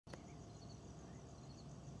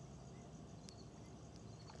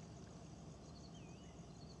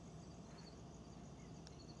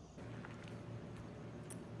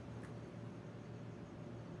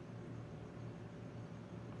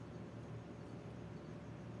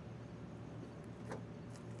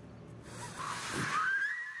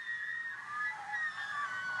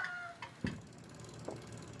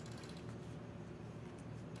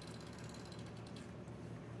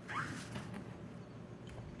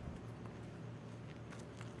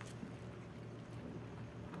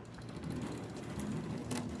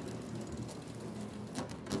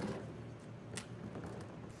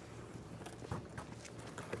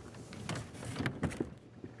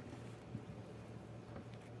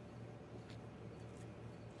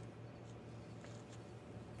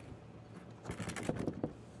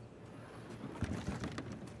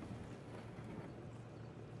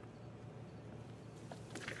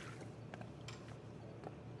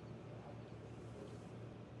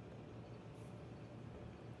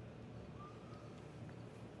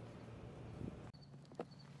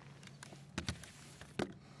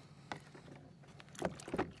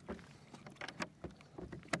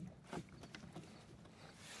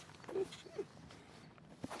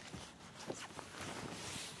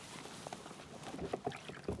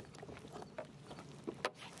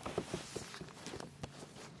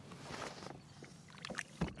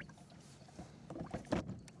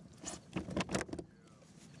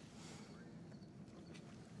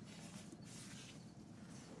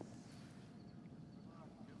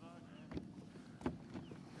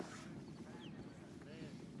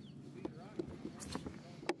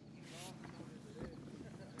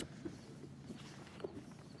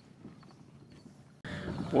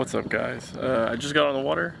What's up, guys? I just got on the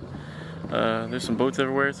water. There's some boats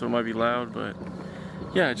everywhere, so it might be loud, but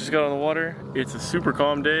yeah, I just got on the water. It's a super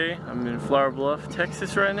calm day. I'm in Flower Bluff,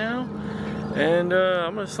 Texas right now, and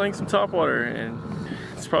I'm gonna sling some topwater, and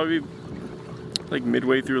it's probably like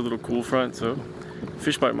midway through a little cool front, so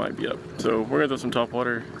fish bite might be up. So we're gonna throw some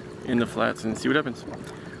topwater in the flats and see what happens.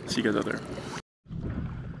 See you guys out there.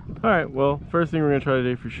 Alright, well, first thing we're gonna try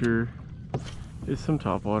today for sure is some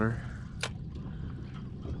topwater.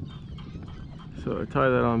 So I tie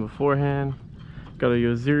that on beforehand. Got a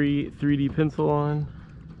Yozuri 3D pencil on.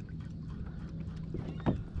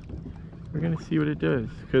 We're gonna see what it does,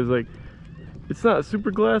 because like it's not super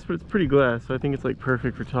glass, but it's pretty glass, so I think it's like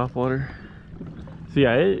perfect for topwater. So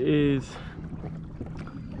yeah, it's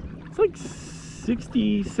like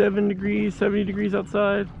 67 degrees, 70 degrees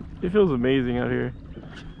outside. It feels amazing out here.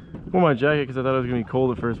 I wore my jacket because I thought it was gonna be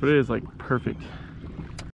cold at first, but it is like perfect.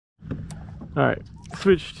 All right,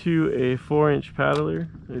 switch to a 4-inch paddler,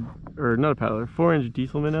 or not a paddler, 4-inch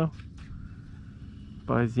diesel minnow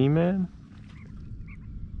by Z-Man.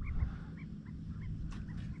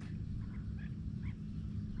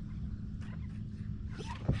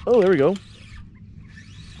 Oh, there we go.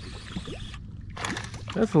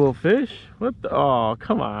 That's a little fish. What the? Oh,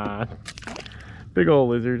 come on. Big old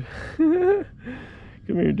lizard. Come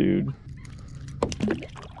here, dude.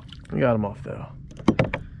 I got him off though.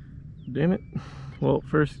 Damn it. Well,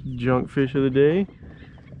 first junk fish of the day.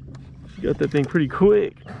 Got that thing pretty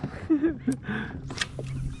quick.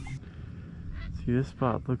 See, this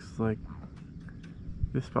spot looks like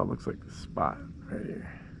the spot right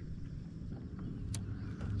here.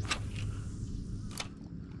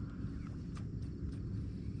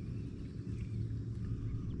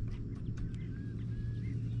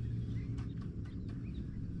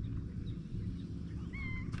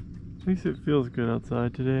 At least it feels good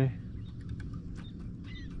outside today.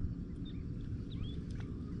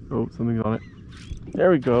 Oh, something's on it.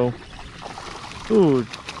 There we go. Ooh,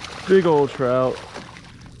 big old trout.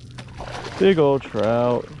 Big old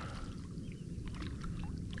trout.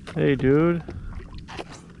 Hey, dude.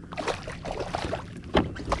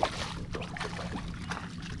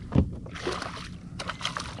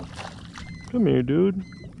 Come here, dude.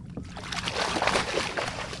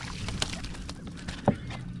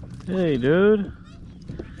 Hey, dude.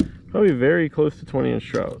 Probably very close to 20-inch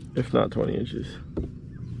trout, if not 20 inches.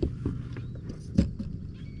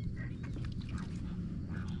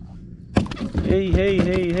 Hey, hey,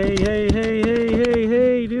 hey, hey, hey, hey, hey, hey,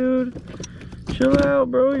 hey, dude. Chill out,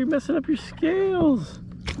 bro. You're messing up your scales.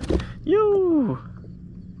 Yo.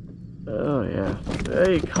 Oh, yeah.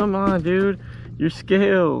 Hey, come on, dude. Your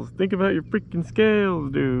scales. Think about your freaking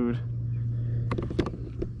scales, dude.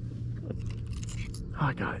 Oh,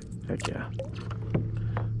 I got it. Heck yeah.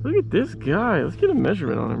 Look at this guy. Let's get a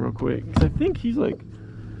measurement on him real quick, because I think he's like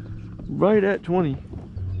right at 20.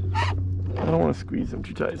 I don't want to squeeze him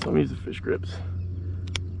too tight, so I'm gonna use the fish grips.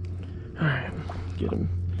 Alright, get him.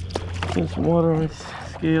 Get some water on his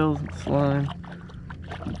scales and slime.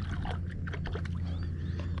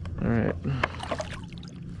 Alright.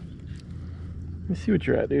 Let me see what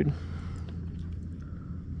you're at, dude.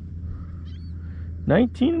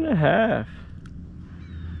 19 and a half.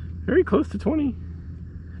 Very close to 20.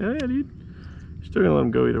 Hell yeah, dude. Still gonna let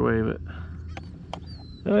him go either way, but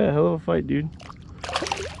oh yeah, hell of a fight, dude.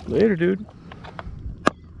 Later, dude.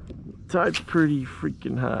 Tide's pretty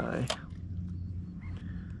freaking high.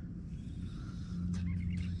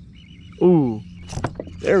 Ooh,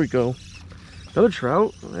 there we go. Another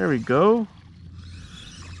trout. There we go.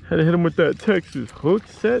 Had to hit him with that Texas hook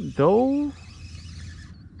set dole.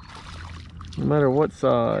 No matter what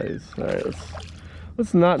size. All right,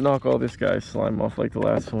 let's not knock all this guy's slime off like the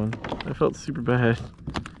last one. I felt super bad.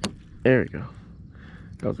 There we go.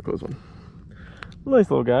 That was a close one.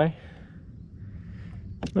 Nice little guy.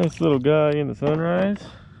 Nice little guy in the sunrise.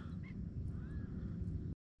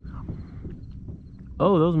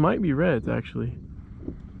 Oh, those might be reds, actually.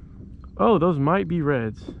 Oh, those might be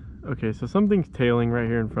reds. Okay, so something's tailing right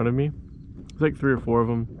here in front of me. There's like 3 or 4 of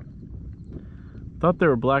them. Thought they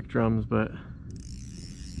were black drums, but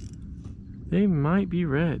they might be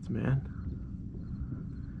reds, man.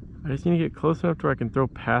 I just need to get close enough to where I can throw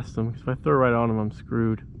past them, because if I throw right on them, I'm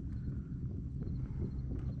screwed.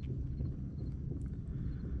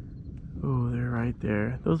 Oh, they're right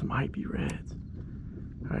there. Those might be reds.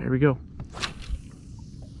 All right, here we go.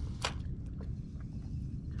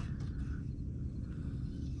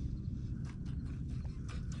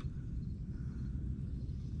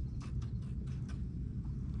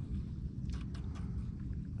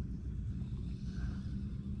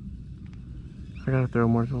 I gotta throw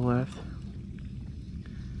more to the left.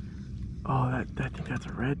 Oh, I think that's a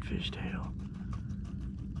redfish tail.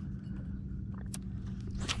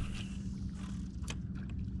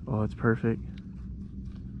 Oh, it's perfect.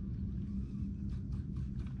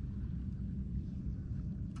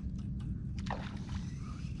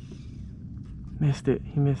 Missed it.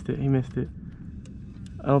 He missed it. He missed it.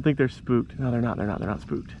 I don't think they're spooked. No, they're not. They're not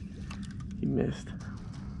spooked. He missed.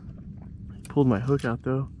 He pulled my hook out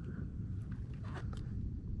though.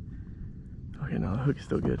 Okay, no, the hook is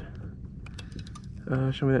still good.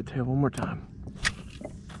 Show me that tail one more time.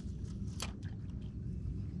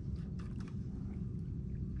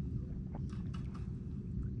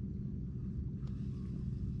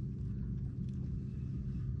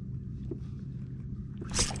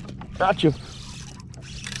 Got you.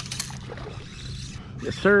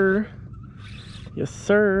 Yes, sir. Yes,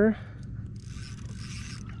 sir.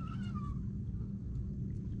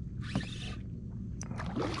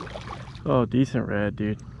 Oh, decent red,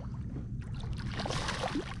 dude.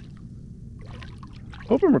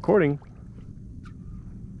 Hope I'm recording.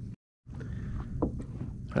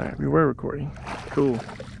 Alright, we were recording. Cool.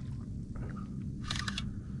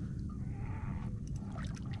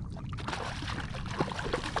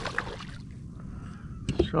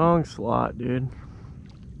 Strong slot, dude.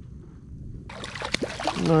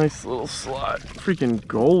 Nice little slot. Freaking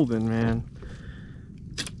golden, man.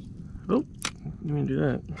 Oh, didn't even do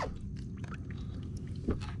that.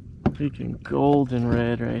 Freaking golden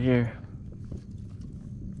red right here.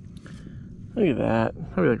 Look at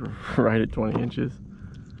that. Probably like right at 20 inches.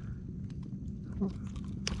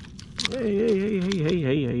 Hey.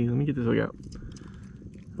 Let me get this hook out.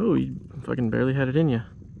 Oh, you fucking barely had it in you.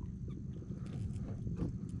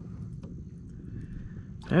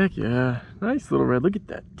 Heck yeah. Nice little red. Look at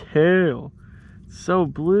that tail. So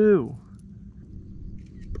blue.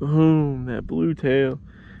 Boom. That blue tail.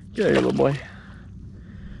 Get out of here, little boy.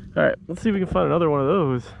 Alright, let's see if we can find another one of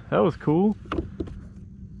those. That was cool.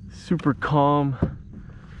 Super calm.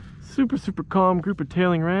 Super calm group of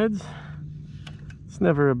tailing reds. It's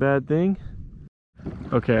never a bad thing.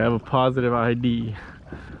 Okay, I have a positive ID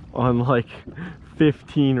on like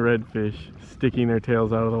 15 redfish sticking their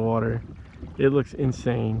tails out of the water. It looks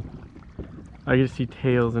insane. I just see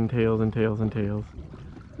tails and tails and tails and tails.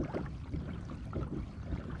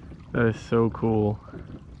 That is so cool.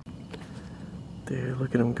 Dude,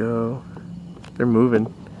 look at them go. They're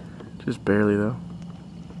moving. Just barely though.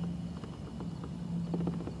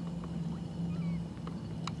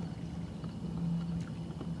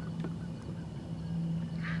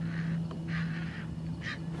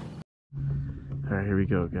 Alright, here we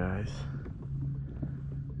go, guys.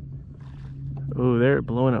 Oh, they're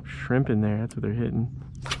blowing up shrimp in there. That's what they're hitting.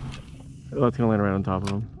 Oh, it's gonna land right on top of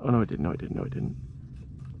them. Oh, no, it didn't. No, it didn't. No, it didn't.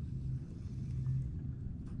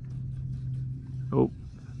 Oh.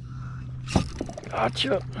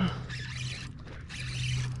 Gotcha.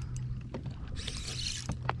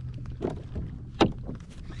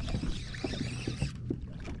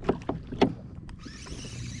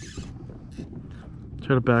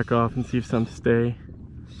 Try to back off and see if some stay.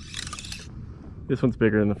 This one's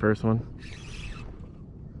bigger than the first one.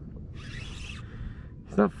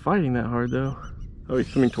 He's not fighting that hard though. Oh, he's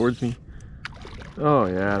swimming towards me. Oh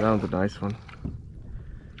yeah, that one's a nice one.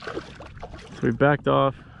 So we backed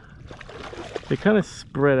off. They kind of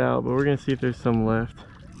spread out, but we're gonna see if there's some left.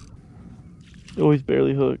 Oh, he's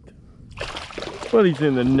barely hooked. But he's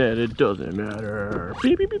in the net, it doesn't matter.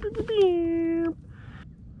 Beep, beep, beep, beep, beep, beep.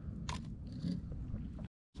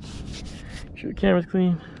 Sure the camera's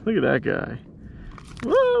clean. Look at that guy.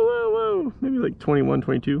 Whoa. Maybe like 21,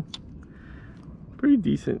 22. Pretty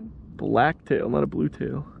decent black tail, not a blue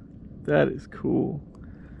tail. That is cool.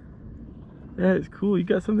 That is cool. You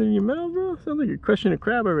got something in your mouth, bro? Sounds like you're crushing a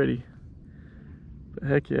crab already. But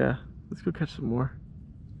heck yeah. Let's go catch some more.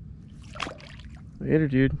 Later,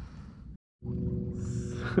 dude.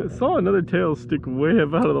 I saw another tail stick way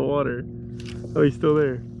up out of the water. Oh, he's still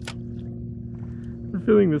there. I'm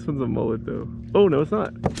feeling this one's a mullet though. Oh no, it's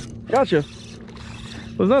not. Gotcha.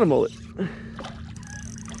 Well, it's not a mullet.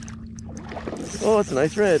 Oh, that's a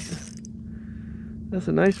nice red. That's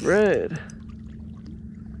a nice red.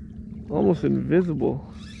 Almost invisible.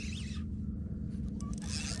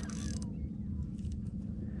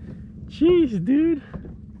 Jeez, dude.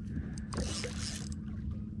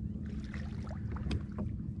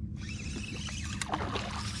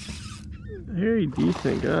 Very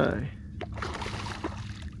decent guy.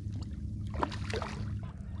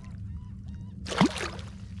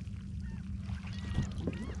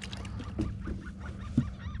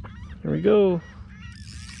 Here we go.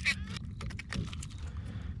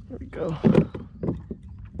 Here we go.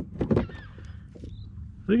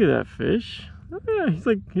 Look at that fish. Oh, yeah, he's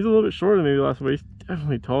a little bit shorter than maybe last week. He's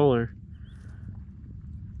definitely taller.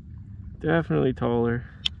 Definitely taller.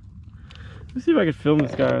 Let's see if I can film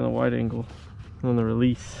this guy on the wide angle on the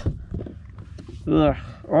release. Ugh,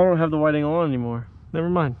 I don't have the wide angle on anymore. Never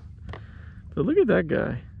mind. But look at that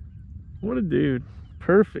guy. What a dude.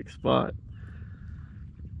 Perfect spot.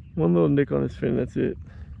 One little nick on his fin, that's it.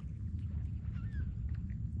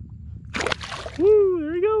 Woo,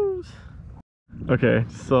 there he goes. Okay,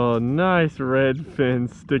 saw a nice red fin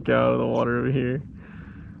stick out of the water over here.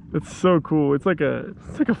 That's so cool. It's like a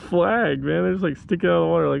flag, man. They're just like sticking out of the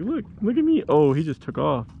water. Like, look at me. Oh, he just took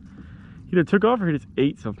off. He either took off or he just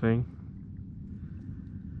ate something.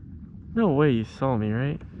 No way you saw me,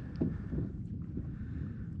 right?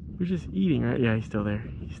 You're just eating, right? Yeah, he's still there.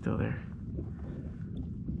 He's still there.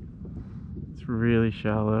 It's really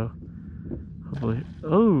shallow. Hopefully.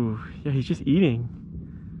 Oh, yeah, he's just eating.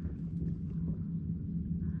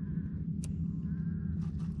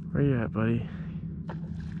 Where you at, buddy?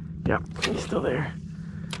 Yep, he's still there.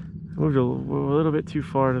 I moved a little bit too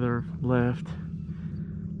far to the left.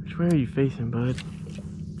 Which way are you facing, bud?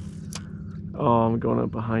 Oh, I'm going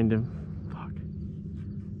up behind him. Fuck.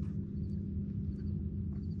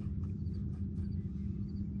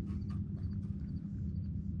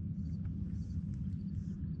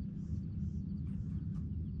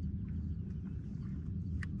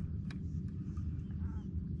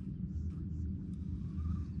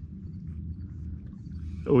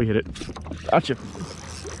 Oh, we hit it. Gotcha.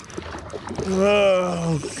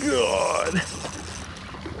 Oh, God.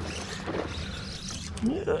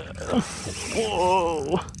 Yeah.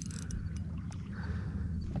 Whoa.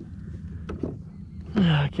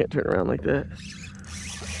 I can't turn around like that.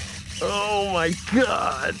 Oh, my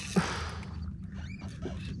God.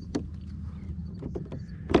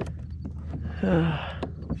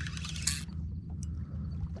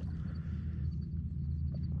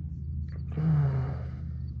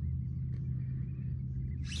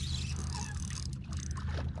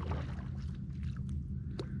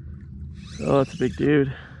 Oh, that's a big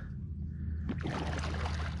dude.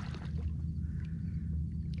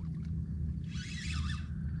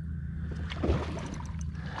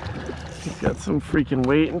 He's got some freaking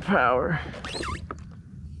weight and power.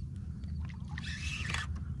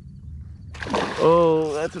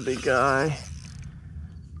 Oh, that's a big guy.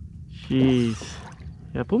 Jeez.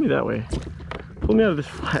 Yeah, pull me that way. Pull me out of this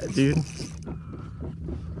flat, dude.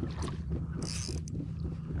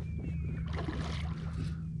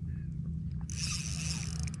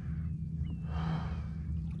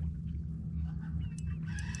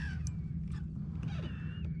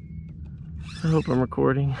 I hope I'm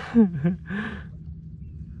recording.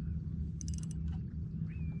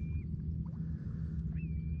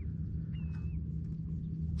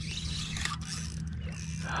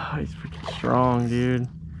 Oh, he's freaking strong, dude.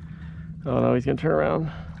 Oh no, he's gonna turn around.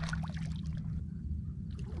 I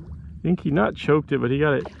think he not choked it, but he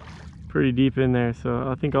got it pretty deep in there. So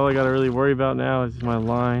I think all I gotta really worry about now is my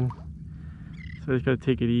line. So I just gotta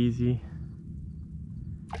take it easy.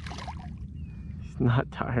 He's not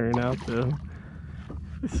tiring out though.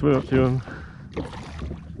 Let's swim up to him.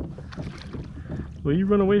 Will you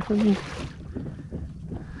run away from me?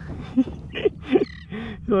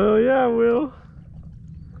 Oh yeah, I will.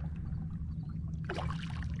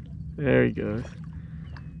 There he goes.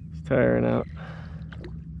 He's tiring out.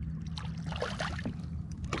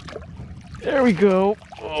 There we go.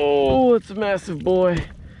 Oh, it's a massive boy.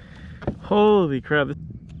 Holy crap.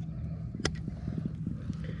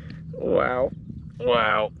 Wow.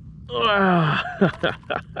 Wow. Wow.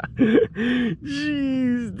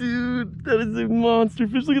 Jeez, dude. That is a monster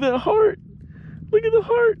fish. Look at that heart. Look at the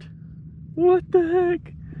heart. What the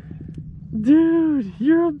heck? Dude,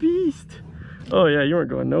 you're a beast. Oh yeah, you weren't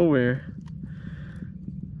going nowhere.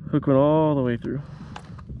 Hook went all the way through.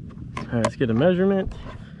 Alright, let's get a measurement.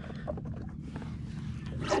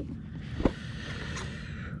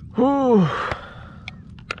 Whew.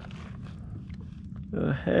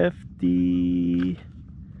 A hefty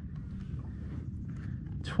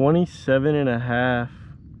 27.5.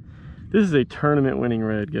 This is a tournament winning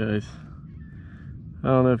red, guys. I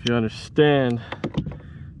don't know if you understand.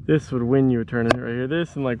 This would win you a tournament right here.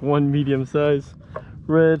 This and like one medium size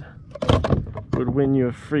red would win you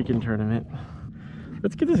a freaking tournament.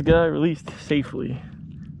 Let's get this guy released safely.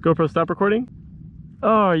 GoPro, stop recording. Oh,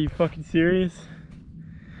 are you fucking serious?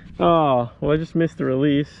 Oh, well, I just missed the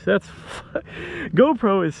release. That's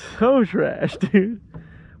GoPro is so trash, dude.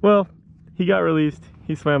 Well, he got released.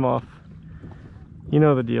 He swam off. You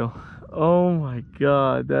know the deal. Oh my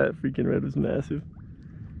God, that freaking red was massive.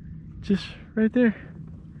 Just right there.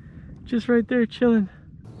 Just right there, chilling.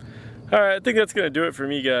 Alright, I think that's gonna do it for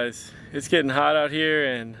me, guys. It's getting hot out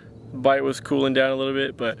here and the bite was cooling down a little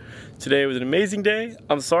bit, but today was an amazing day.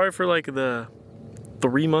 I'm sorry for like the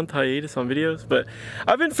 3-month hiatus on videos, but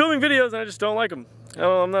I've been filming videos and I just don't like them.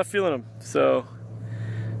 I'm not feeling them. So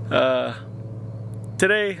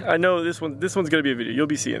today I know this one's gonna be a video. You'll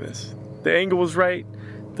be seeing this. The angle was right,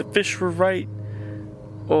 the fish were right.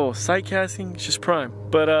 Oh, sight casting, it's just prime.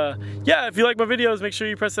 But yeah, if you like my videos, make sure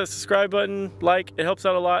you press that subscribe button, like, it helps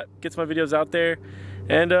out a lot, gets my videos out there.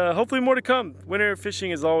 And hopefully more to come. Winter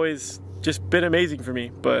fishing has always just been amazing for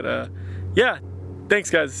me. But yeah, thanks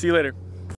guys, see you later.